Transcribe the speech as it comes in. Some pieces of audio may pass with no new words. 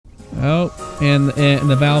Oh, and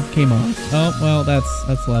the valve came off. Oh, well,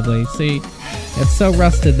 that's lovely. See, it's so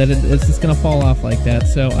rusted that it's just gonna fall off like that.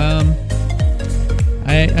 So,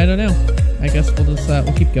 I don't know. I guess we'll just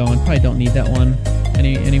we'll keep going. Probably don't need that one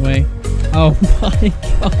anyway. Oh my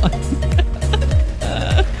god!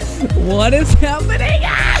 What is happening?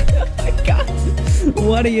 Oh my god!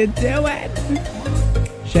 What are you doing?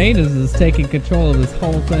 Shane is taking control of this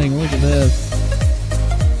whole thing. Look at this.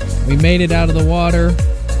 We made it out of the water.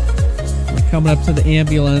 We're coming up to the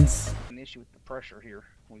ambulance. An issue with the pressure here.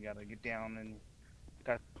 We gotta get down and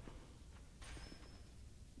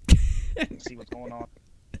see what's going on.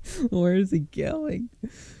 Where is he going?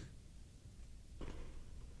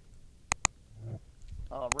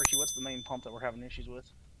 Richie, what's the main pump that we're having issues with?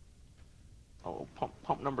 Oh,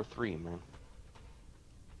 pump number 3, man.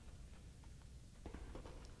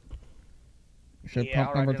 You said Yeah,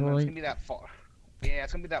 pump right, number 3? It's gonna be that far. Yeah,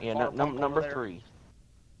 it's gonna be that far. Number 3.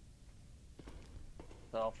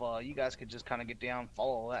 So if you guys could just kind of get down,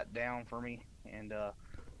 follow that down for me, and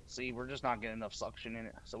see, we're just not getting enough suction in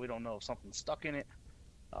it, so we don't know if something's stuck in it,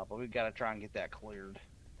 but we've got to try and get that cleared.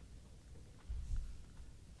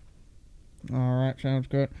 Alright, sounds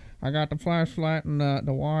good. I got the flashlight and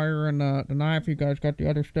the wire and the knife. You guys got the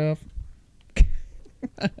other stuff?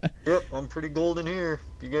 Yep, I'm pretty golden here.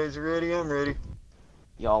 If you guys are ready, I'm ready.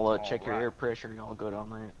 Y'all check your air pressure. Y'all good on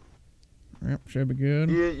that? Yep, should be good.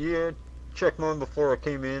 Yeah. Checked mine before I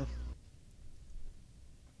came in.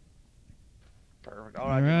 Perfect.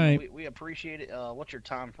 All right. We appreciate it. What's your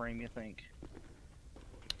time frame, you think?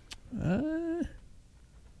 I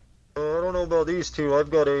don't know about these two. I've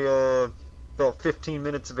got about 15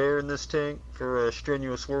 minutes of air in this tank for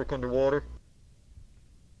strenuous work underwater.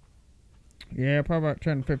 Yeah, probably about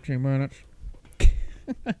 10 to 15 minutes.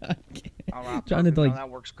 All right, trying to, like, that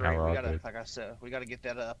works great. We gotta, like I said, we gotta get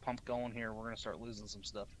that pump going here. We're gonna start losing some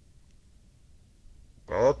stuff.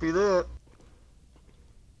 Copy that.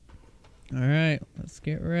 Alright, let's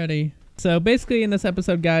get ready. So basically in this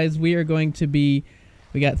episode, guys, we are going to be...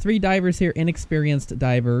 We got 3 divers here, inexperienced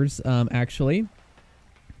divers, actually.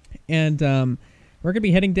 And we're going to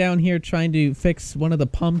be heading down here trying to fix one of the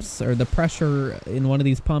pumps, or the pressure in one of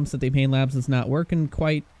these pumps at the Humane Labs is not working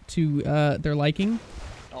quite to their liking.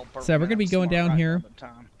 Oh, so we're going to be going down here.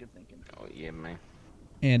 Oh, yeah, man.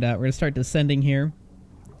 And we're going to start descending here.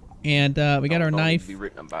 And we got our knife. Be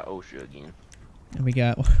written by OSHA again. And we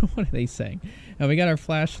got, what are they saying? And we got our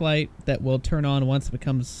flashlight that will turn on once it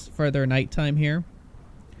becomes further nighttime here.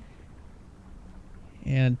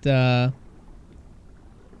 And, so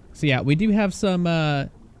yeah, we do have some,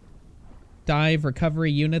 dive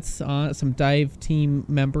recovery units on, some dive team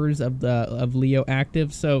members of Leo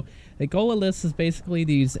active. So the goal of this is basically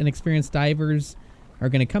these inexperienced divers are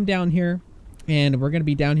going to come down here, and we're going to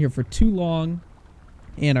be down here for too long,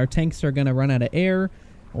 and our tanks are going to run out of air,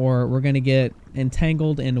 or we're going to get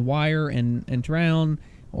entangled in wire and drown,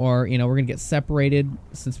 or, you know, we're going to get separated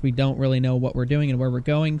since we don't really know what we're doing and where we're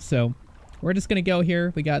going. So we're just going to go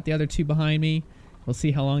here. We got the other 2 behind me. We'll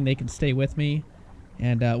see how long they can stay with me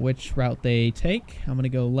and which route they take. I'm going to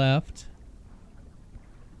go left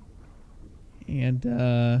and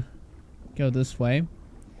go this way.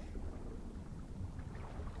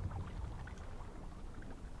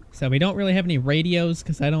 So we don't really have any radios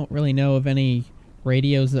because I don't really know of any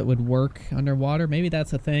radios that would work underwater. Maybe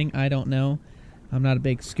that's a thing. I don't know. I'm not a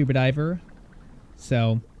big scuba diver.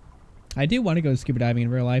 So I do want to go scuba diving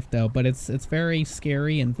in real life though, but it's very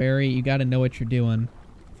scary and you got to know what you're doing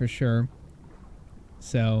for sure.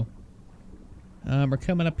 So we're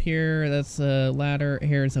coming up here. That's a ladder.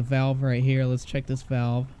 Here's a valve right here. Let's check this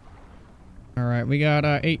valve. All right, we got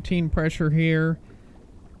 18 pressure here.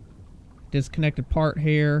 Disconnected part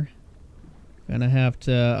here. Gonna have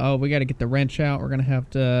to, oh, we got to get the wrench out. We're gonna have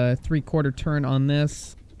to 3/4 turn on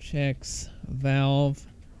this. Checks valve.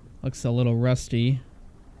 Looks a little rusty.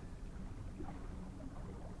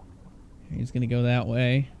 He's gonna go that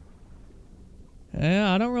way.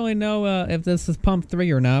 Yeah, I don't really know if this is pump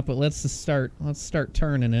 3 or not, but let's just start. Let's start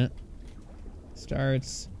turning it.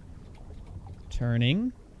 Starts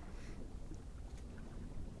turning.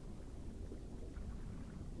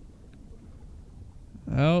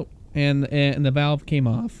 Oh, and the valve came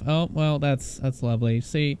off. Oh, well, that's lovely.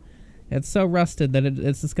 See, it's so rusted that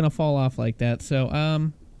it's just gonna fall off like that. So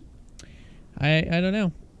I don't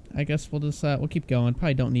know. I guess we'll just we'll keep going.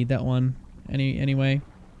 Probably don't need that one anyway.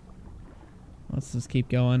 Let's just keep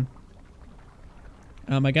going.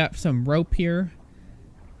 I got some rope here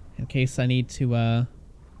in case I need to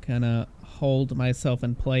kind of hold myself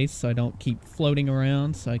in place so I don't keep floating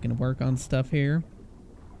around, so I can work on stuff here.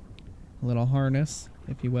 A little harness,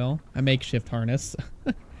 if you will. A makeshift harness.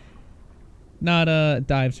 Not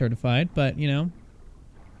dive certified, but you know,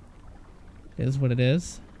 it is what it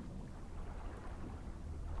is.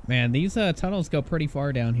 Man, these tunnels go pretty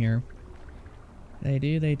far down here. They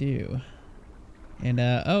do, they do. And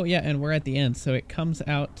oh yeah, and we're at the end, so it comes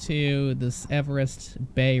out to this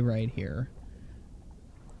Everest Bay right here.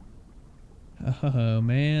 Oh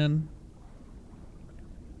man.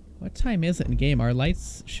 What time is it in game? Our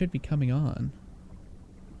lights should be coming on.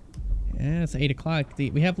 Yeah, it's 8 o'clock.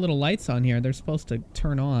 We have little lights on here. They're supposed to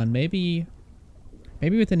turn on. Maybe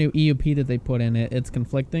with the new EUP that they put in it's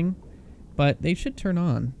conflicting. But they should turn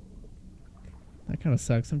on. That kind of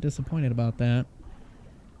sucks. I'm disappointed about that.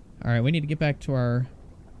 Alright, we need to get back to our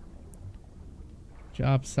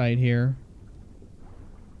job site here.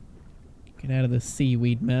 Get out of this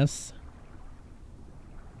seaweed mess.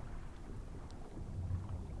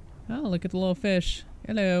 Oh, look at the little fish.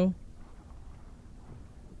 Hello.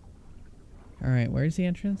 Alright, where's the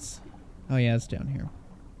entrance? Oh yeah, it's down here.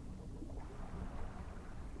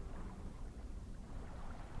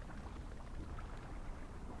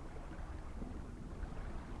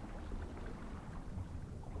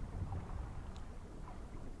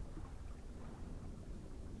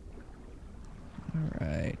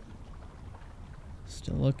 Alright.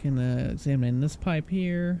 Still looking, examining this pipe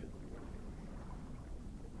here.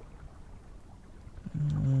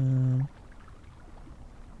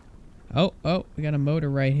 Oh, we got a motor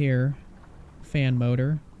right here. Fan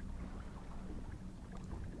motor.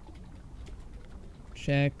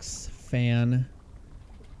 Checks, fan,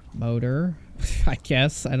 motor. I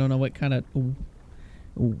guess. I don't know what kind of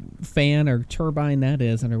fan or turbine that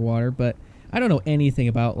is underwater, but I don't know anything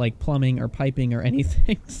about like plumbing or piping or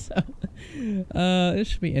anything, so this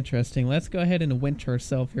should be interesting. Let's go ahead and winch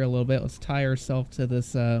ourselves here a little bit. Let's tie ourselves to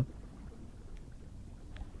this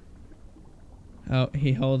oh,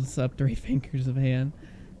 he holds up 3 fingers of hand.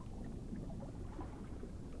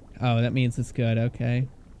 Oh, that means it's good, okay.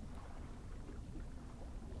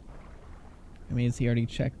 That means he already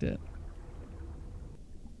checked it.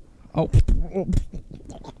 Oh.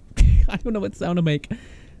 I don't know what sound to make.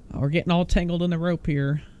 Oh, we're getting all tangled in the rope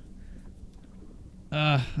here.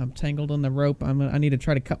 I'm tangled in the rope. I need to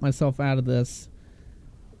try to cut myself out of this.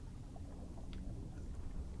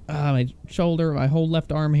 My shoulder, my whole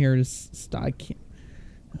left arm here is I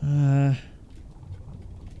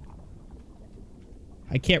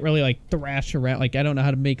can't really like thrash around. Like I don't know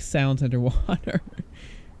how to make sounds underwater.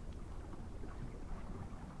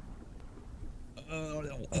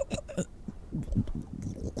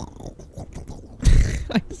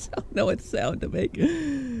 I don't know what sound to make.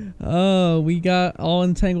 Oh, we got all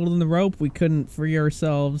entangled in the rope. We couldn't free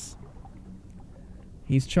ourselves.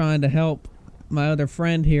 He's trying to help my other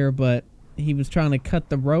friend here, but he was trying to cut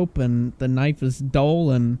the rope and the knife is dull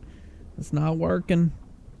and it's not working.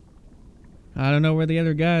 I don't know where the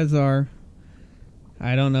other guys are.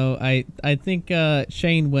 I don't know. I think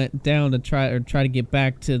Shane went down to try to get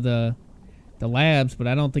back to the labs, but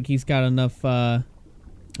I don't think he's got enough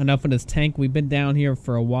in his tank. We've been down here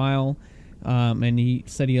for a while, and he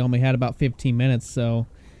said he only had about 15 minutes, so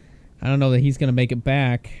I don't know that he's gonna make it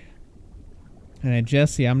back. And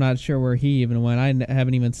Jesse, I'm not sure where he even went. I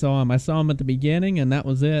haven't even saw him. I saw him at the beginning, and that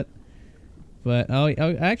was it. But oh,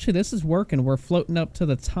 actually, this is working. We're floating up to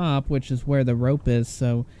the top, which is where the rope is.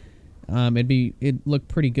 So it'd look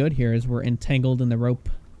pretty good here as we're entangled in the rope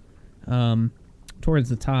towards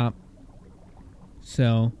the top.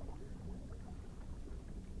 So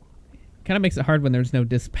kind of makes it hard when there's no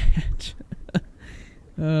dispatch.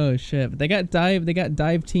 Oh shit! But they got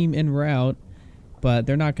dive team en route. But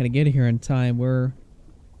they're not going to get here in time.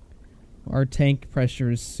 Our tank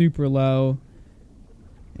pressure is super low,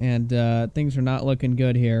 and things are not looking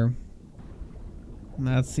good here. And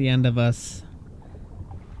that's the end of us.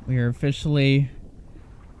 We are officially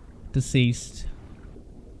deceased.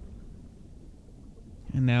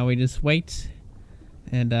 And now we just wait.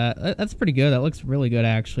 And that's pretty good. That looks really good,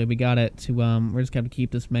 actually. We got it to, we're just going to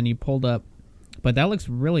keep this menu pulled up. But that looks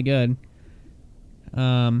really good.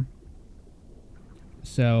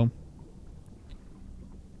 So,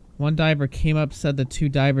 one diver came up, said the 2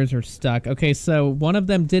 divers are stuck. Okay, so one of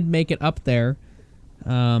them did make it up there.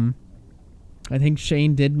 I think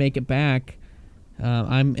Shane did make it back.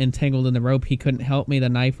 I'm entangled in the rope. He couldn't help me. The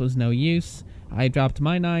knife was no use. I dropped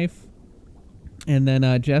my knife. And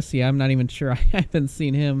then Jesse, I'm not even sure. I haven't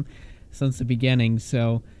seen him since the beginning.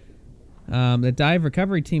 So, the dive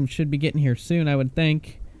recovery team should be getting here soon, I would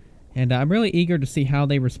think. And I'm really eager to see how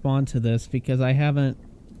they respond to this, because I've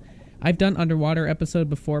done underwater episode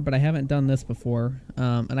before, but I haven't done this before.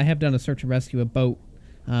 And I have done a search and rescue, a boat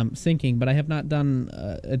sinking, but I have not done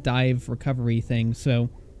a dive recovery thing. So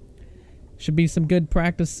should be some good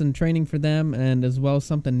practice and training for them, and as well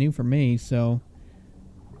something new for me. So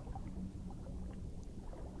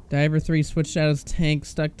Diver 3 switched out his tank.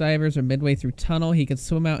 Stuck divers are midway through tunnel. He could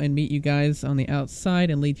swim out and meet you guys on the outside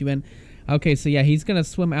and lead you in. Okay, so yeah, he's gonna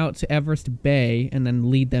swim out to Everest Bay and then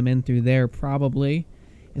lead them in through there, probably,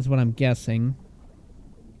 is what I'm guessing.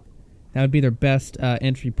 That would be their best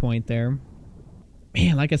entry point there.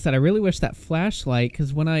 Man, like I said, I really wish that flashlight,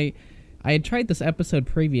 because when I had tried this episode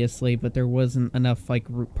previously, but there wasn't enough, like,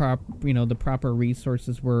 the proper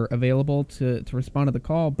resources were available to respond to the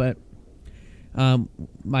call, but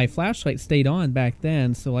my flashlight stayed on back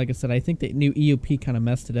then, so like I said, I think the new EOP kind of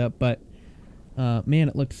messed it up, but man,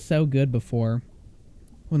 it looked so good before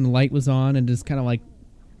when the light was on and just kind of like,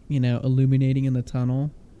 illuminating in the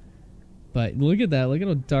tunnel. But look at that, look at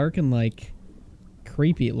how dark and like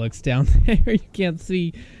creepy it looks down there. You can't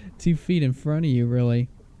see 2 feet in front of you, really.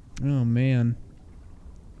 Oh man,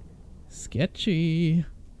 sketchy.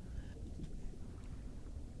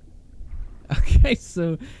 Okay,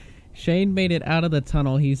 so Shane made it out of the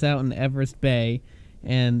tunnel. He's out in Everest Bay,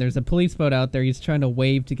 and there's a police boat out there. He's trying to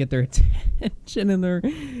wave to get their attention, and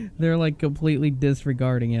they're like completely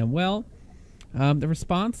disregarding him. Well, the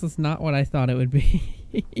response is not what I thought it would be.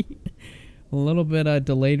 A little bit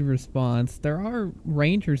delayed response. There are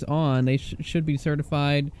rangers on. They should be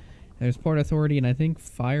certified. There's Port Authority, and I think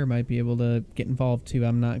fire might be able to get involved too.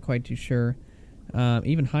 I'm not quite too sure.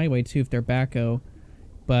 Even highway too if they're backhoe.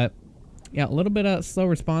 But yeah, a little bit of slow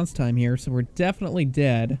response time here, so we're definitely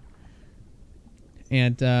dead.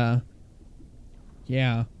 And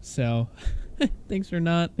yeah, so things are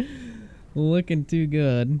not looking too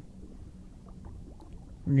good.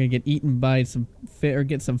 We're gonna get eaten by some fish, or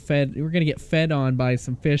get some fed. We're gonna get fed on by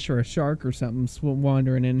some fish or a shark or something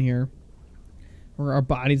wandering in here. Or our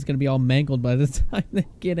body's gonna be all mangled by the time they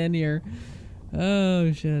get in here.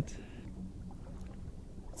 Oh shit.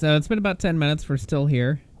 So it's been about 10 minutes. We're still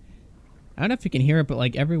here. I don't know if you can hear it, but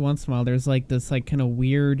like every once in a while there's like this like kind of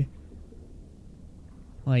weird,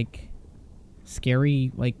 like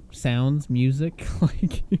scary like sounds, music.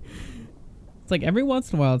 Like it's like every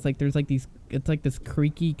once in a while it's like there's like these, it's like this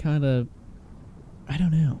creaky kind of, I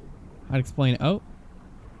don't know how to explain it. Oh,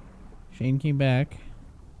 Shane came back.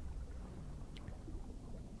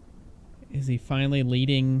 Is he finally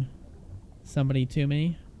leading somebody to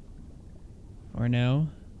me? Or no?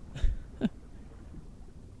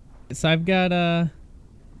 So I've got,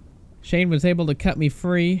 Shane was able to cut me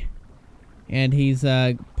free, and he's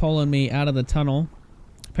pulling me out of the tunnel.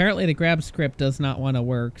 Apparently the grab script does not want to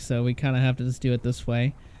work, so we kind of have to just do it this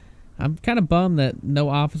way. I'm kind of bummed that no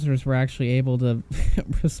officers were actually able to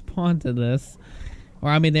respond to this. Or,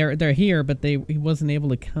 I mean, they're here, but he wasn't able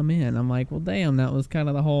to come in. I'm like, well, damn, that was kind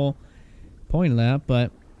of the whole point of that,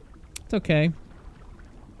 but it's okay.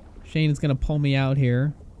 Shane is going to pull me out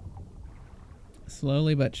here.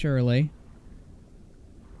 Slowly but surely.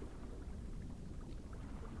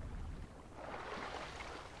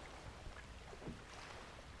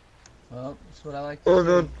 Well, that's what I like to Oh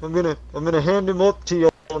do. man, I'm gonna hand him up to you.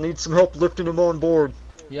 I'll need some help lifting him on board.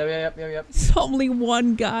 Yep. There's only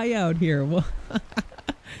one guy out here. Well,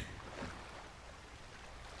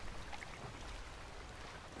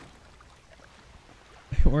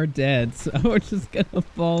 we're dead, so we're just gonna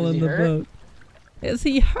fall in the boat. Is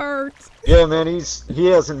he hurt? Yeah, man, he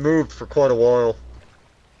hasn't moved for quite a while.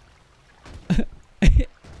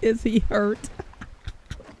 Is he hurt?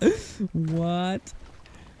 What?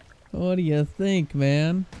 What do you think,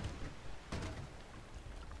 man?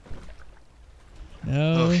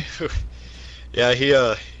 No. Oh,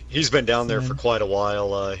 yeah, he's been down there for quite a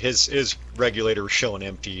while. His regulator was showing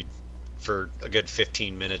empty for a good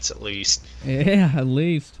 15 minutes at least. Yeah, at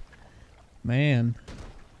least. Man.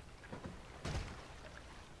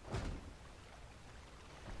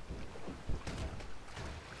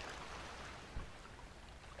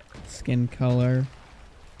 Skin color.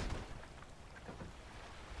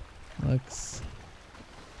 Looks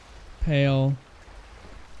pale.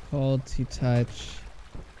 Cold to touch.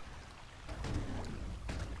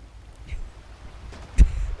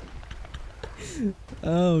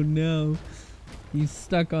 Oh no. He's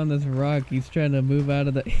stuck on this rock. He's trying to move out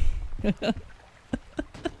of the...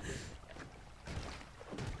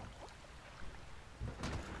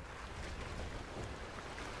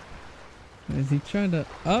 Is he trying to...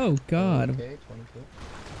 Oh god. Okay,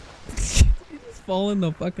 22. He's falling in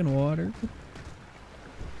the fucking water.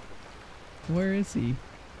 Where is he?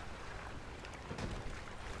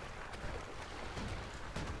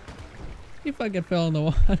 He fucking fell in the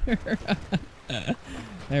water.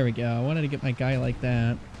 There we go. I wanted to get my guy like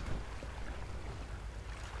that.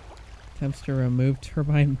 Attempts to remove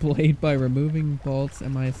turbine blade by removing bolts.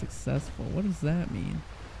 Am I successful? What does that mean?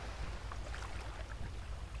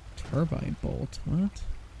 Turbine bolt. What?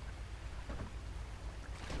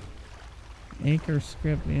 Anchor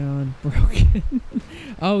script beyond broken.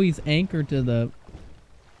 Oh, he's anchored to the...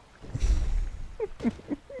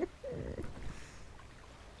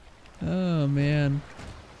 Oh, man.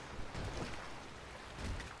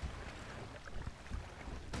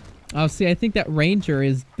 Oh, see, I think that ranger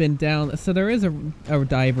has been down... So there is a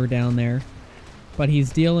diver down there. But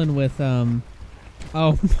he's dealing with, Oh,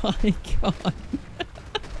 my God.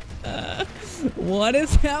 What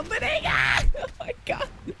is happening? Ah! Oh, my God.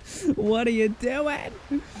 What are you doing?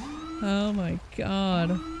 Oh, my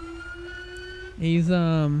God. He's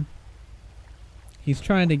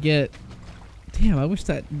trying to get... Damn, I wish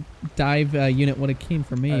that dive unit would have came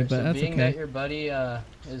for me, Right, but so that's being okay. that your buddy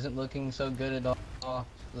isn't looking so good at all,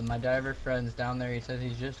 my diver friend's down there. He says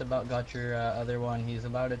he's just about got your other one. He's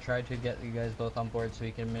about to try to get you guys both on board so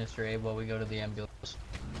he can administer aid while we go to the ambulance.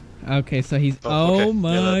 Okay, so he's... Oh, okay. Oh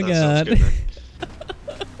my Yeah, that sounds God. good,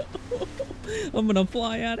 man. I'm gonna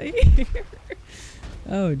fly out of here.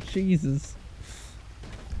 Oh, Jesus.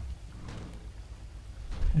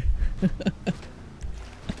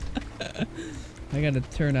 I gotta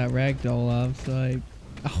turn that ragdoll off, so I...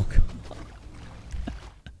 Oh, God.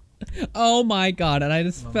 Oh, my God, and I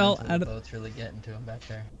just fell out The of... boat's really getting to him back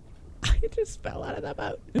there. I just fell out of the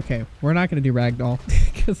boat. Okay, we're not gonna do ragdoll,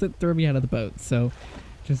 because it threw me out of the boat, so...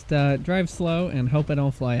 Just drive slow and hope I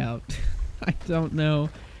don't fly out. I don't know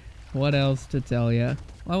what else to tell you.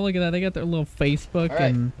 Oh, look at that. They got their little Facebook All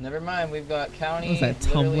right, and never mind. We've got county What was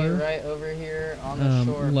that, literally Tumblr? right over here on the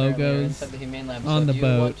shore. logos inside the Humane Lab. on so the if you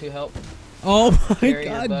boat. want to help oh my carry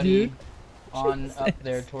your God, buddy dude. on up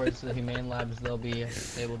there towards the Humane Labs, they'll be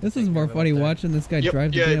able to This take is care more of it funny up there. watching this guy Yep,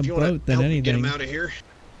 drive the yeah, damn if you wanna boat than help anything. get him out of here.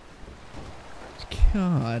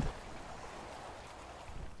 God.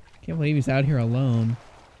 Can't believe he's out here alone.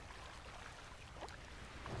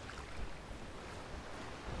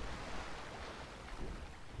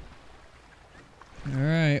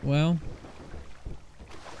 Alright, well.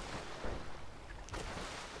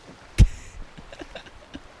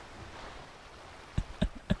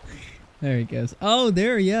 There he goes. Oh,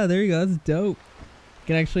 there you go. That's dope. You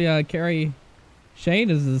can actually carry...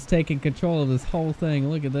 Shane is taking control of this whole thing.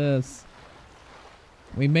 Look at this.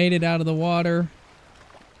 We made it out of the water.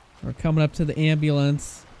 We're coming up to the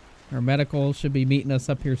ambulance. Our medical should be meeting us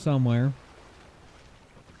up here somewhere.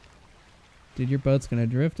 Dude, your boat's gonna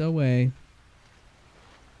drift away.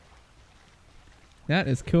 That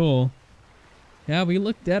is cool. Yeah, we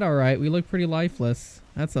look dead alright. We look pretty lifeless.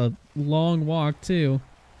 That's a long walk, too.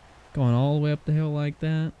 Going all the way up the hill like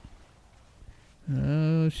that.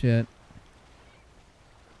 Oh, shit.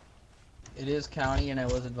 It is county, and I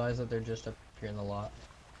was advised that they're just up here in the lot.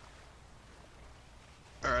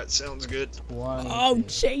 Alright, sounds good. Oh,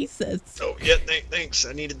 Jesus! Oh, yeah, thanks.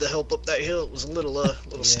 I needed the help up that hill. It was a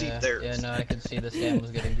little steep there. Yeah, no, I could see the sand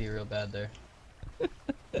was getting to you real bad there.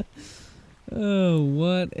 Oh,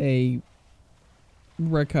 what a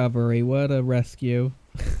recovery. What a rescue.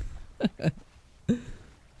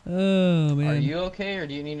 Oh, man. Are you okay, or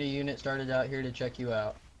do you need a unit started out here to check you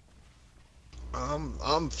out?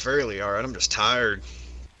 I'm fairly alright. I'm just tired.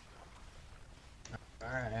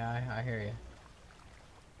 Alright, I hear you.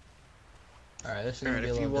 Alright, this is gonna Alright, be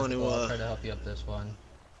a if you little want difficult. to, I'll try to help you up this one.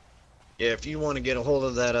 Yeah, if you want to get a hold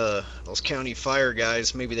of that, those county fire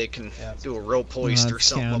guys, maybe they can Yeah. do a rope hoist or that's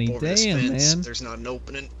something county. up over this Damn, fence. man. There's not an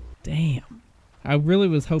opening. Damn. I really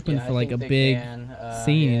was hoping Yeah, for I like a think they big can,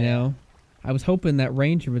 scene, yeah. you know. I was hoping that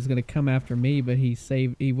Ranger was gonna come after me, but he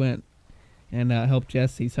went and helped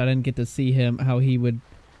Jesse, so I didn't get to see him how he would,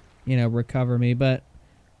 you know, recover me. But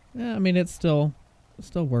I mean, it still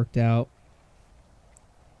worked out.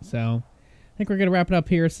 So I think we're gonna wrap it up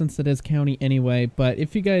here since it is county anyway. But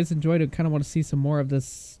if you guys enjoyed it, kind of want to see some more of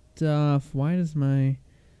this stuff. Why does my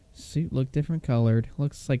suit look different colored?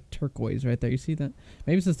 Looks like turquoise right there. You see that?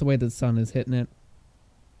 Maybe it's just the way the sun is hitting it.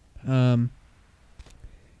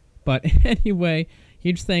 But anyway,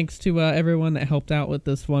 huge thanks to everyone that helped out with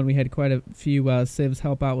this one. We had quite a few civs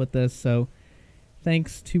help out with this, so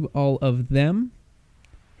thanks to all of them.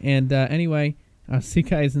 And anyway, I'll see you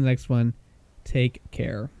guys in the next one. Take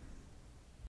care.